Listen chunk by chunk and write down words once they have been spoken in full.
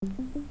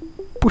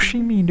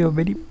pushing me into a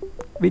very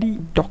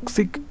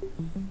toxic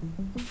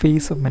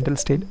phase of mental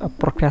state, a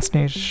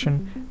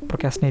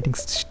procrastinating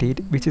state,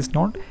 which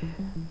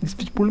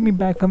pulled me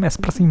back from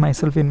expressing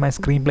myself in my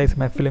screenplays,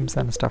 my films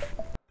and stuff.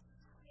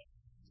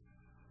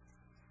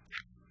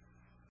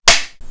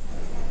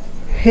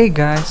 Hey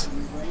guys,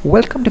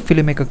 welcome to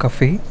Filmmaker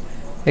Cafe,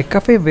 a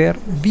cafe where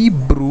we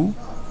brew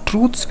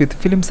truths with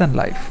films and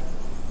life.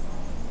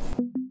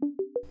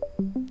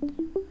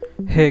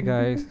 Hey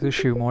guys, this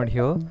is Shivmod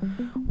here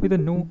with a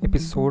new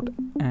episode,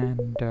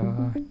 and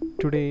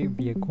today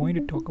we are going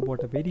to talk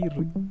about a very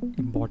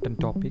important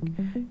topic.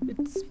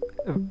 It's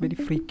a very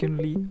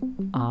frequently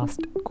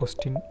asked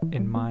question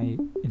in my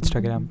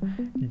Instagram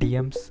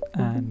DMs,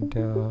 and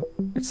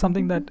it's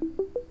something that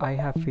I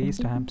have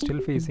faced, I am still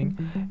facing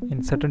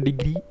in certain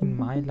degree in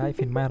my life,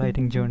 in my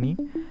writing journey,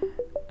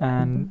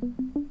 and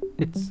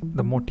it's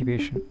the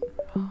motivation.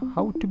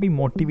 How to be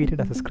motivated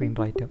as a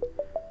screenwriter,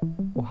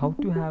 or how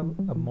to have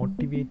a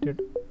motivated,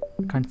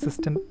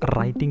 consistent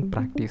writing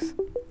practice.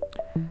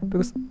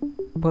 Because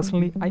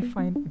personally, I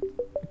find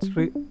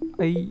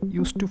I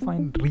used to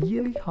find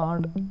really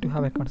hard to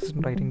have a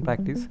consistent writing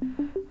practice,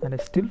 and I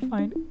still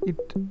find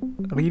it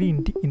really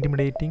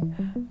intimidating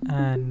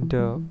and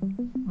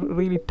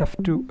really tough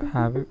to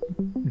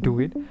do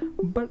it.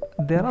 But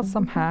there are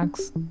some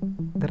hacks,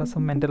 there are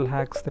some mental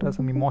hacks, there are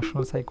some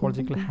emotional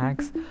psychological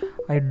hacks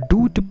I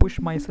do to push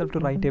myself to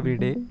write every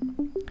day,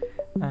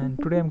 and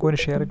today I'm going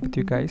to share it with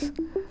you guys,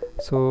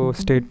 so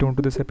stay tuned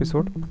to this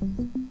episode.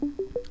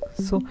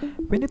 So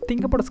when you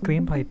think about a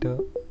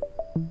screenwriter,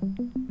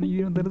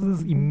 there is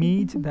this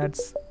image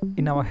that's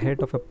in our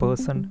head of a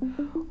person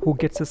who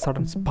gets a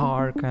sudden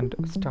spark and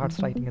starts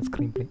writing a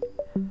screenplay.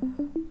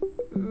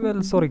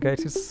 Well, sorry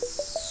guys,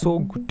 it's so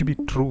good to be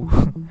true.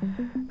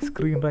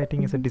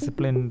 Screenwriting is a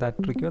discipline that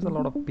requires a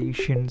lot of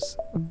patience,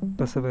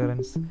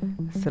 perseverance,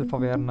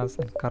 self-awareness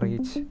and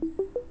courage.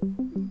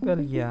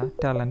 Well, yeah,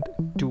 talent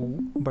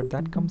too, but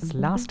that comes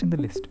last in the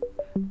list.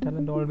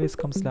 Talent always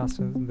comes last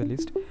in the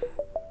list.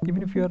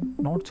 Even if you are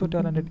not so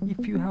talented,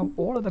 if you have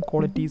all other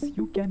qualities,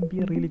 you can be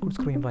a really good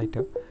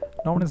screenwriter.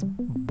 No one is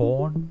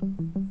born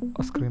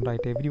a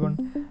screenwriter. Everyone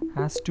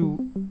has to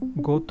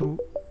go through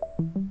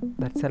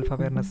that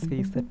self-awareness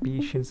phase, that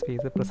patience phase,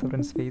 the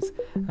perseverance phase,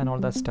 and all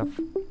that stuff.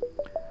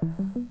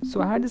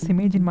 So I had this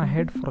image in my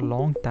head for a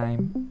long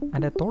time,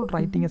 and I thought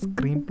writing a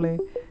screenplay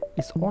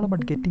is all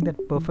about getting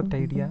that perfect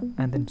idea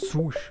and then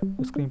swoosh,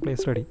 the screenplay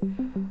is ready.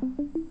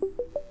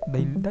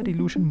 That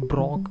illusion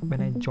broke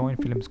when I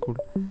joined film school.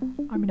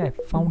 I mean, I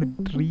found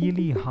it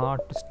really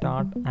hard to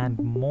start and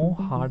more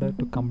harder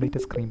to complete a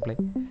screenplay.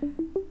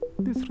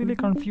 This really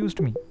confused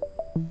me.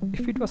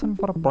 If it wasn't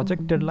for a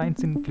project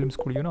deadlines in film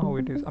school, you know how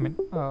it is. I mean,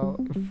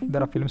 if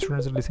there are film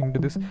students listening to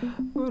this,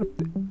 or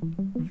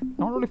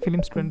not only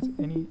film students,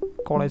 any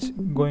college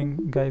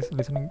going guys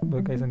listening,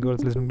 guys and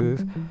girls listening to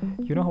this,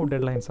 you know how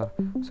deadlines are.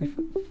 So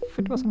if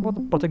it wasn't for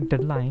the project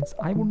deadlines,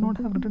 I would not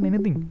have written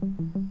anything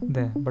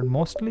there. But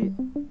mostly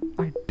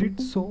I did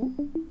so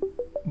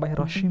by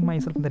rushing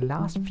myself in the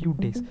last few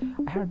days.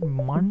 I had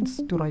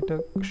months to write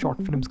a short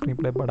film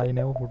screenplay, but I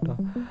never would.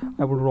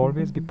 I would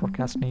always be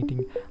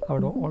procrastinating. I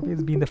would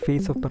always be in the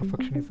face of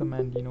perfectionism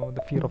and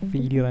the fear of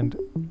failure and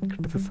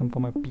criticism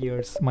from my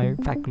peers, my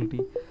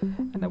faculty,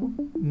 and I would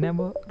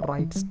never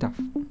write stuff.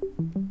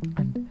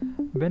 And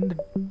when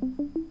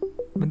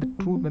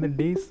the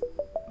days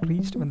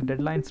reached, when the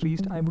deadlines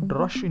reached, I would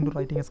rush into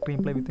writing a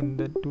screenplay within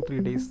the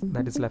 2-3 days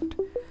that is left,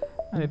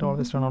 and it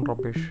always turned out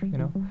rubbish.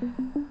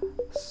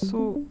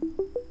 So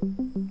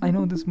I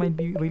know this might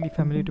be really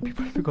familiar to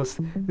people because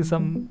this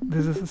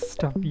is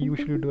stuff we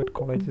usually do at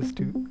colleges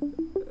too.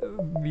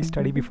 We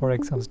study before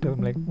exams,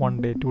 like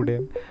 1 day, 2 day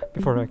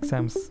before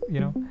exams.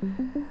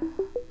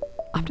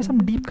 After some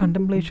deep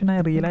contemplation, I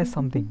realized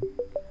something.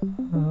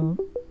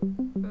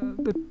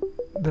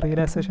 The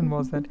realization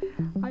was that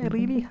I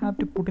really have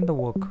to put in the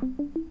work,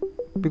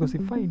 because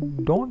if I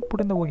don't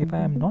put in the work, if I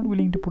am not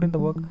willing to put in the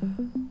work,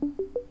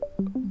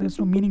 there's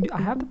no meaning.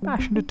 I have the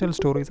passion to tell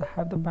stories, I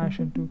have the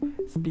passion to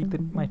speak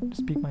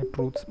my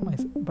truths,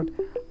 but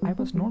I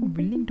was not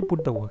willing to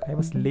put the work. I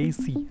was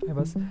lazy.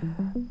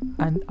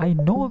 And I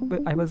know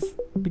I was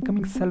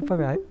becoming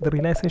self-aware. The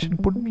realization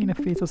put me in a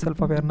phase of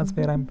self-awareness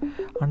where I'm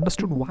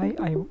understood why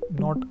I'm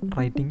not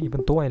writing,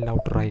 even though I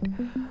love to write.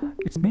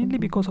 It's mainly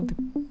because of the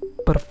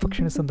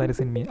perfectionism that is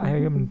in me. I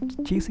am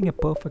chasing a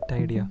perfect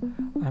idea.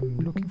 I'm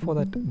looking for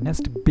that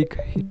next big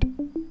hit.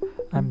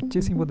 I'm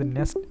chasing for the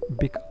next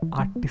big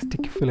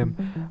artistic film.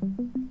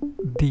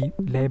 The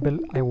label,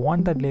 I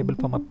want that label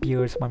for my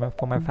peers,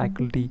 for my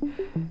faculty.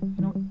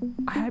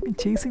 I have been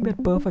chasing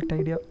that perfect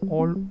idea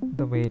all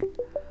the way,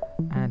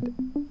 and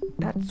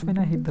that's when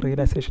I hit the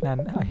realization,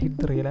 and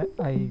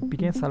I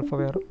became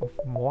self-aware of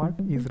what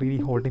is really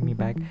holding me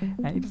back,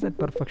 and it is that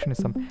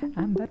perfectionism.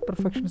 And that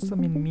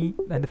perfectionism in me,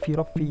 and the fear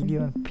of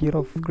failure and fear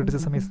of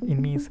criticism is in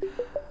me, is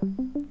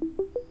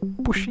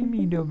pushing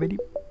me into a very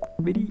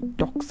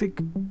toxic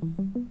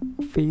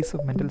phase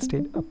of mental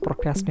state, a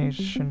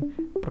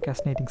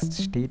procrastinating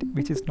state,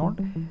 which is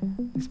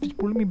which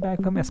pull me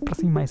back from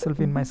expressing myself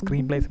in my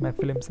screenplays, my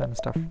films and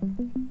stuff.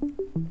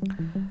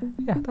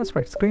 Yeah, that's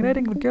right.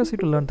 Screenwriting requires you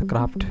to learn the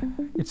craft,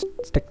 its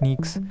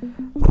techniques,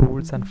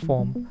 rules, and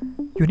form.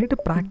 You need to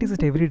practice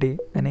it every day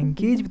and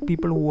engage with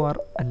people who are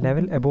a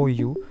level above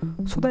you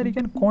so that you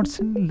can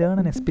constantly learn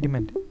and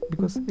experiment.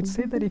 Because it's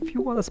said that if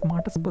you are the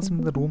smartest person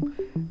in the room,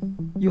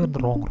 you are in the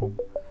wrong room.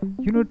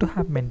 You need to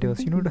have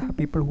mentors, you need to have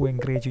people who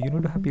encourage you, you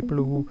need to have people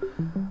who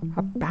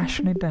are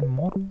passionate and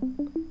more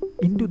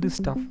into this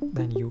stuff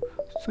than you,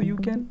 so you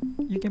can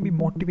be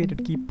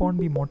motivated, keep on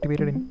be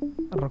motivated and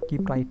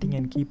keep writing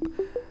and keep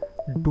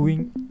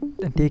doing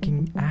and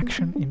taking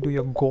action into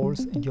your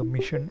goals and your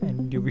mission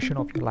and your vision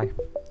of your life.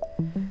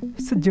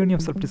 It's a journey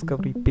of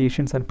self-discovery,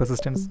 patience and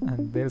persistence,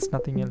 and there's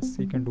nothing else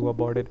you can do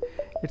about it.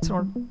 It's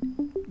not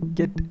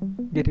get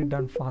get it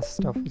done fast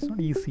stuff. It's not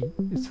easy,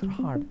 it's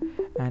hard,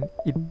 and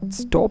it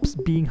stops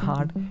being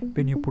hard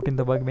when you put in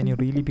the work, when you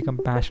really become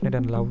passionate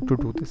and love to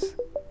do this.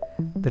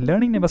 The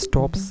learning never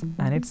stops,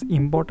 and it's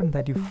important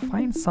that you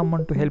find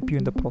someone to help you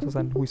in the process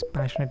and who is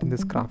passionate in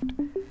this craft.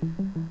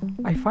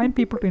 I find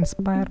people to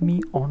inspire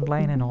me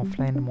online and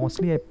offline.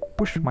 Mostly I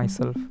push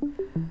myself,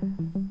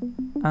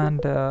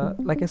 and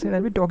like I said,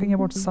 I'll be talking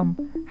about some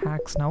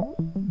hacks now.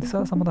 These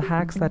are some of the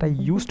hacks that I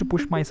use to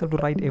push myself to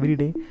write every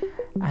day,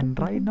 and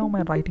right now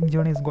my writing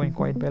journey is going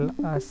quite well.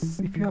 As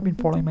if you have been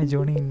following my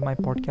journey in my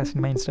podcast,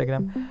 in my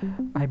Instagram,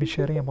 I've been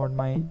sharing about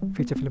my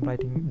feature film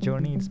writing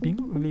journey. It's been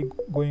really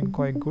going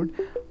quite good.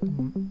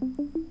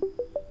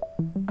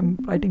 I'm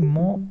writing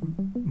more.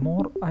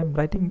 I'm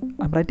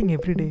writing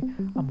every day.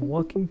 I'm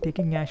working,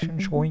 taking action,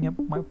 showing up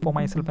for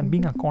myself, and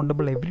being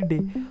accountable every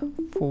day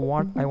for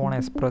what I want to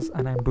express,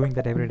 and I'm doing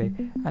that every day,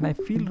 and I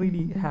feel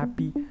really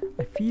happy.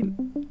 I feel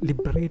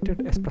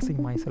liberated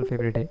expressing myself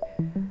every day.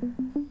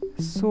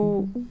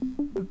 So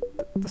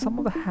some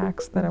of the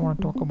hacks that I want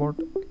to talk about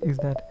is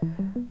that,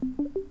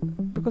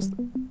 because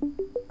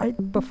I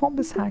perform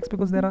these hacks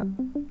because there are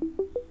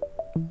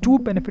two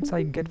benefits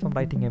I get from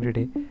writing every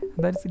day.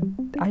 That is,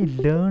 I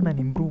learn and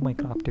improve my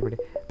craft every day,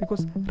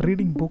 because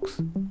reading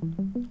books,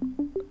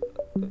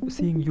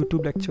 seeing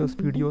YouTube lectures,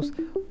 videos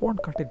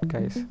won't cut it,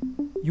 guys.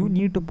 You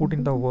need to put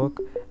in the work,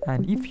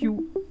 and if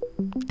you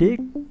take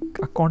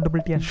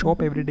accountability and show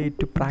up every day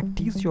to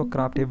practice your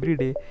craft every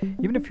day,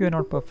 even if you are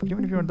not perfect,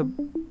 even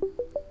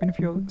if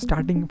you're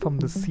starting from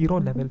the zero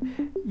level,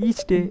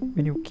 each day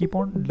when you keep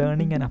on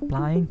learning and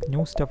applying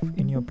new stuff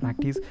in your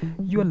practice,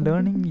 you are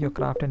learning your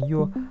craft and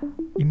you are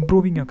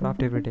improving your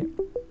craft every day.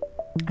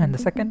 And the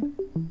second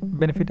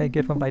benefit I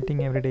get from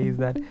writing every day is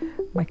that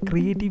my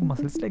creative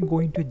muscles, like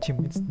going to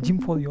gym, it's gym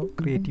for your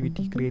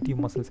creativity, creative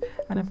muscles,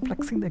 and I'm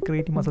flexing the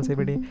creative muscles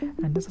every day,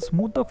 and there's a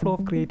smoother flow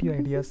of creative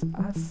ideas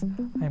as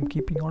I'm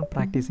keeping on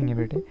practicing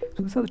every day.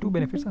 So these are the two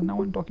benefits, and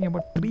now I'm talking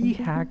about 3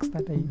 hacks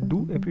that I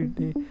do every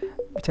day,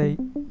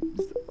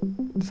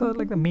 these are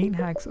like the main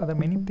hacks, or the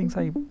many things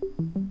I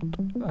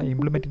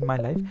implement in my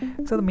life.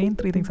 So the main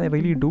 3 things I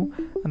really do.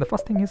 And the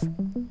first thing is,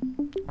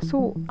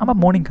 so I'm a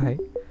morning guy.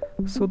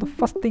 So the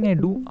first thing I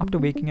do after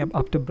waking up,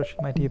 after brushing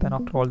my teeth, and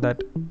after all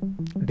that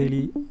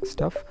daily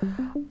stuff,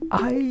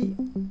 I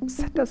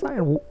set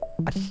aside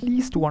at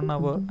least 1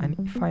 hour, and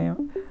if I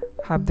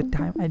have the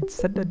time, I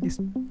set at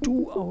least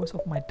 2 hours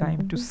of my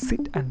time to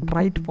sit and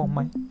write for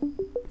my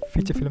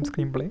feature film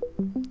screenplay,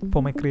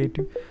 for my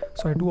creative.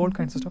 So I do all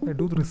kinds of stuff. I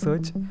do the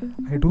research,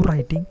 I do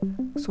writing.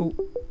 So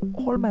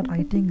all my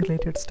writing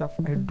related stuff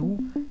I do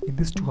in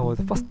this 2 hours,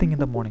 the first thing in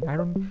the morning.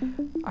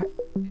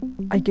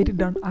 I get it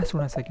done as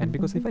soon as I can,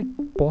 because if I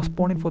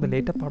postpone it for the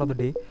later part of the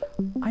day,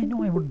 I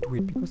know I wouldn't do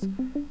it, because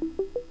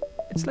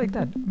it's like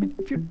that. I mean,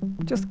 if you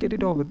just get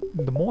it over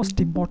with, the most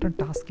important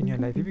task in your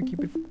life, if you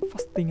keep it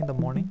first thing in the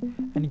morning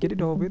and you get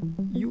it over with,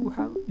 you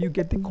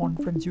get the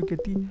confidence, you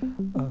get the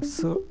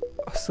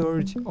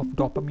surge of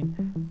dopamine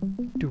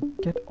to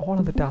get all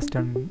of the tasks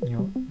done in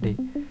your day.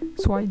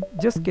 So I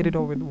just get it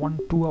over with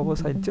 1-2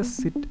 hours. I just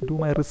sit, do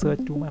my research,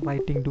 do my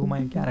writing, do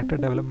my character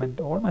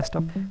development, all my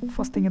stuff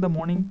first thing in the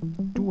morning.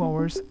 2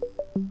 hours,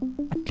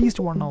 at least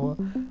 1 hour,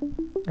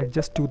 I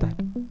just do that,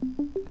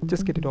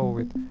 just get it over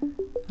with,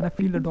 and I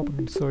feel the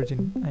dopamine surge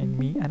in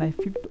me, and I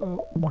feel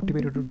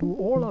motivated to do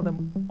all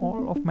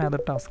of my other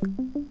tasks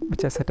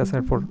which I set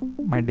aside for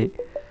my day.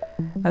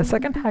 And the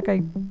second hack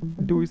I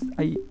do is,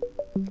 in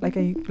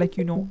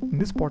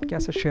this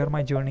podcast I share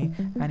my journey,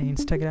 and in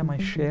Instagram I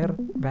share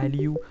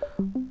value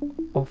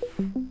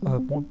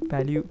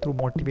value through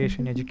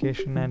motivation,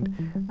 education, and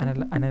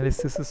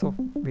analysis of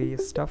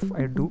various stuff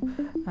I do,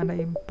 and I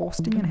am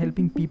posting and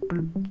helping people.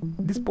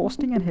 This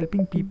posting and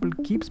helping people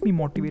keeps me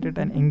motivated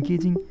and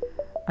engaging,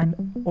 and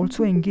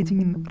also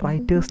engaging in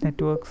writers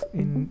networks,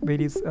 in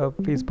various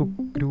Facebook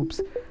groups.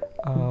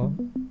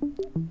 I'm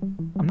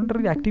not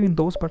really active in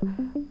those, but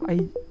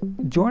I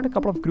joined a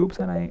couple of groups,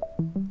 and I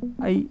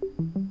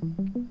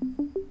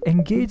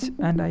engage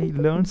and I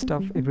learn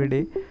stuff every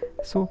day.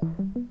 So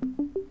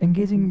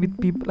engaging with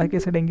people, like I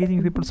said, engaging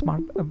with people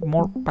smart,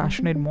 more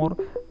passionate, more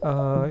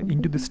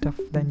into this stuff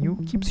than you,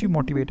 keeps you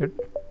motivated.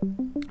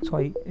 So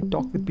I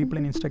talk with people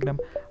in Instagram,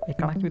 I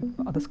connect with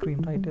other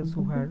screenwriters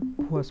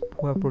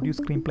who have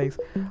produced screenplays.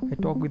 I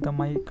talk with them,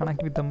 I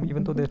connect with them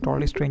even though they're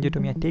totally stranger to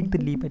me. I take the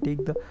leap, I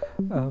take the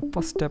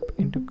first step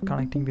into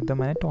connecting with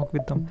them, and I talk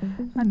with them.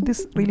 And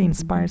this really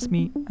inspires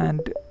me,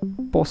 and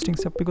posting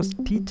stuff, because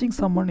teaching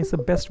someone is the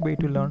best way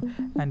to learn,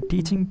 and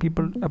teaching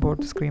people about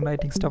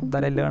screenwriting stuff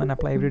that I learn and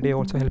apply every day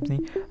also helps me.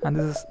 And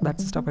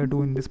that's the stuff I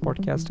do in this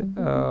podcast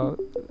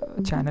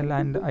channel,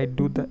 and I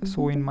do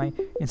so in my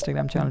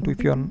Instagram channel too.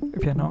 If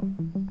you're not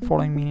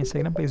following me in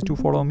Instagram, please do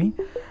follow me,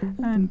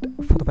 and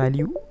for the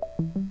value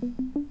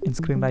in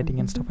screenwriting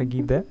and stuff I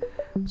give there.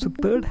 So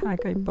third hack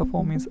I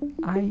perform is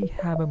I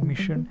have a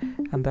mission,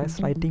 and that's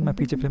writing my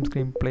feature film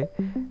screenplay.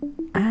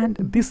 And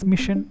this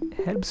mission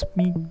helps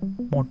me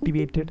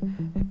motivated,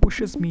 it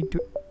pushes me to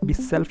be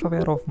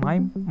self-aware of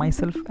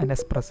myself and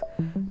express.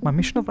 My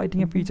mission of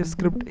writing a feature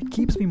script, it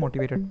keeps me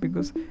motivated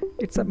because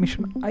it's a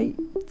mission. I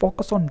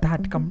focus on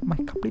that. My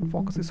complete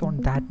focus is on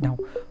that now.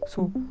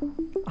 So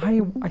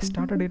I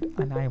started it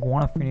and I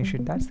want to finish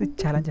it. That's the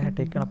challenge I had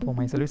taken up for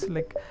myself. It's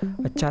like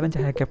a challenge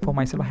I had kept for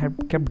myself. I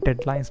had kept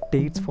deadlines,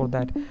 dates for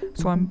that.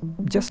 So I'm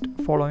just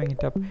following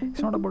it up.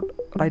 It's not about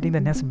writing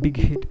the next big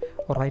hit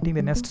or writing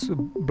the next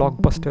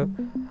blockbuster.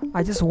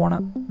 I just want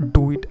to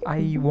do it.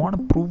 I want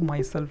to prove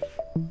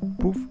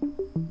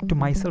to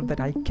myself that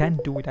I can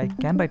do it. I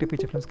can write a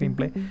feature film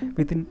screenplay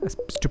within a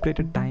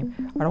stipulated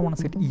time. I don't want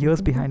to sit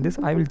years behind this.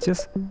 I will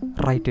just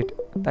write it.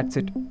 That's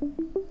it.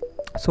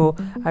 So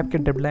I've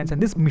kept deadlines,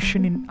 and this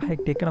mission I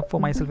have taken up for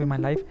myself in my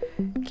life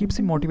keeps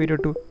me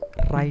motivated to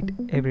write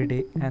every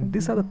day. And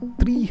these are the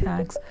 3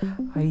 hacks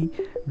I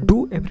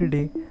do every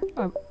day.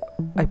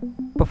 I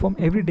perform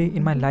every day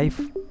in my life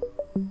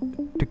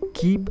to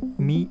keep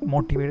me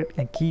motivated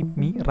and keep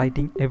me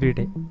writing every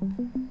day.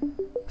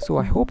 So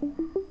I hope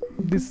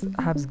this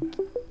has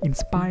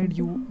inspired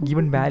you,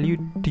 given value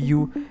to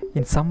you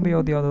in some way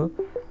or the other,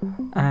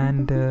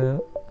 and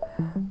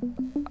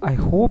I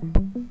hope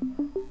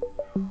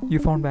you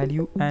found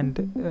value and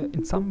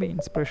in some way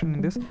inspiration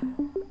in this.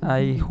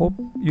 I hope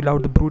you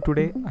loved the brew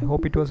today. I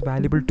hope it was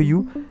valuable to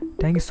you.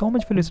 Thank you so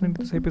much for listening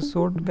to this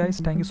episode, guys.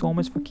 Thank you so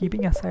much for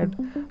keeping aside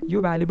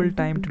your valuable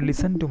time to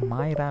listen to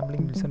my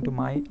rambling, listen to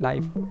my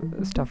life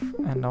stuff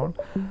and all.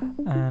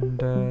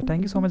 And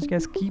thank you so much,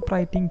 guys. Keep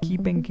writing,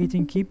 keep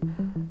engaging, keep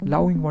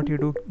loving what you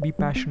do. Be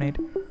passionate,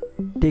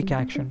 take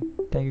action.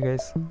 Thank you,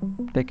 guys.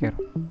 Take care.